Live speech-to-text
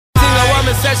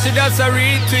me say she does a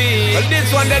retweet. Well,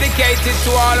 this one dedicated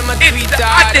to all of my tweeters.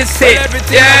 Odyssey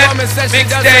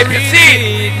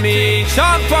Mixtape, me.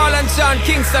 Sean Paul and Sean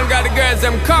Kingston got the girls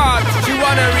them caught. She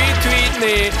wanna retweet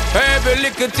me. Every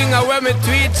little thing I wear me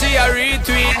tweet, she a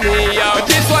retweet me. Yo. But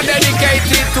this one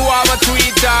dedicated to all my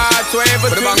tweeters. So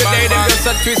every tweet the day them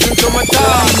just a twist into my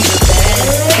tongue.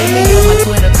 Hit me on my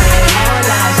Twitter page, all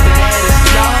live status.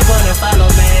 Y'all wanna follow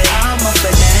me? I'm a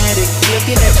fanatic,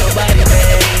 looking at your body,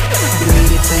 man. You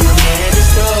need it to your man, it's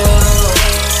true.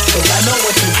 Cause I know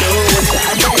what to do with you.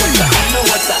 I know what to do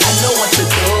with you. I know what to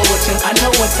do with you. I know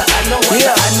what to do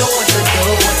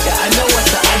with you. I know what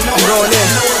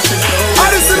to do.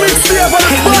 Odyssey Mixtape on the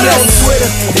hit me on Twitter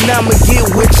and I'ma get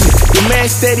with you. Your man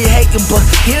steady hating, but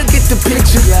he'll get the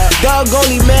picture. Dog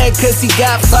only mad cause he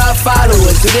got 5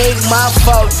 followers. It ain't my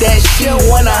fault that shit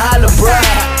wanna holler, bruh.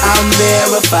 I'm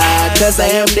verified cause I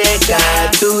am that guy.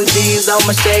 2 D's on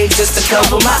my shade just to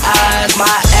cover my eyes. My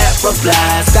app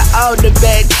replies, got all the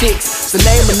bad chicks. So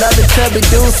name another chubby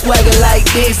dude swagger like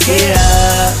this,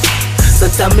 yeah. So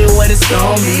tell me what it's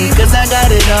gon' be, cause I got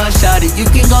it all, shawty. You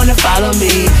can go and follow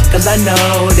me, cause I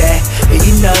know that, and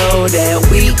you know that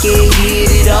we can get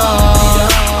it on.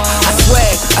 I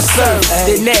swag, I serve,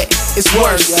 the net is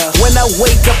worse. When I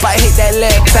wake up, I hit that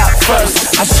laptop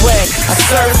first. I swag, I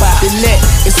serve, the net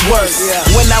is worse.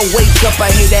 When I wake up,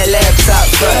 I hit that laptop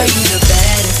first. Girl, you the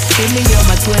baddest, hit me on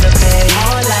my Twitter page,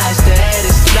 all live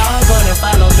status. Y'all gonna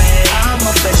follow me, I'm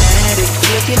a fanatic,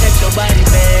 looking at your body,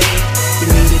 babe. You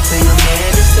need it to your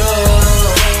man, it's true.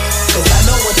 Cause I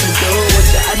know what to do with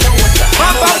you. I know what to do.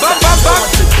 I know what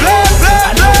to do with you.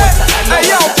 I know what to do. Hey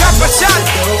yo, Papa Shot.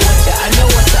 I know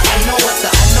what to do with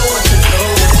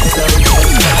you.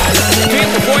 Tweet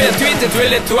before you tweet it,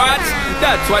 really twat.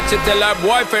 That's what she tell her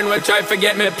boyfriend will try to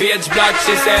get me page block.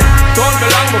 She said, don't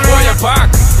belong before you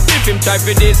park. If him try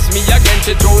for this me again,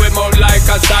 she throw him out like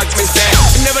a sock. Me say,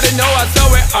 you never did know I saw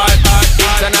it hard.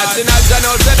 International, I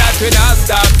know so that we not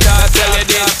stop. I tell you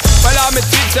this, well all me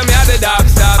tweets so me had the dark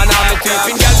stop. And all me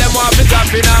tweeting, girl them want me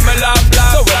tapping on me laugh.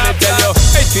 So when me tell you,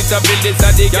 hey Twitter build this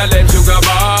and the girl them sugar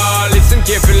ball. Listen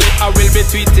carefully, I will be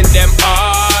tweeting them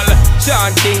all. Sean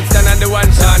Kingston and the one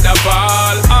Sean the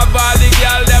ball. Of all the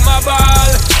girl them a ball.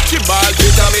 She ball,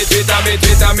 Twitter me, Twitter me,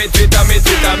 Twitter me, Twitter me,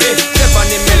 Twitter me.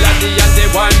 Stephanie Melody and the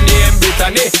one name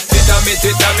Brittany. Twitter me,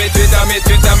 Twitter me, Twitter me,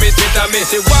 Twitter me, Twitter me.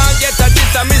 She want get a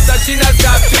Twitter me, so she not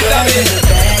stop Twitter me.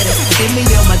 Hit me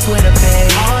on my Twitter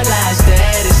page, all live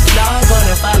status. Y'all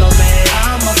gonna follow me,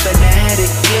 I'm a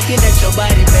fanatic, looking at your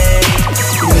body, babe.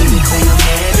 You need it to your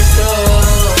man, it's true.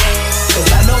 Cause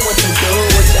I know what to do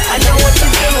with you. I know what to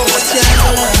do with you. I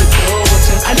know what to do with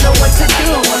you. I know what to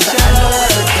do with you. I know what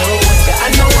to do with you.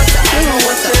 I know what to do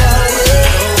with you.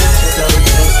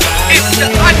 It's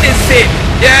the Odyssey,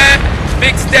 yeah.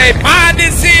 Mixtape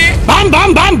Odyssey. Bam,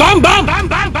 bam, bam, bam, bam.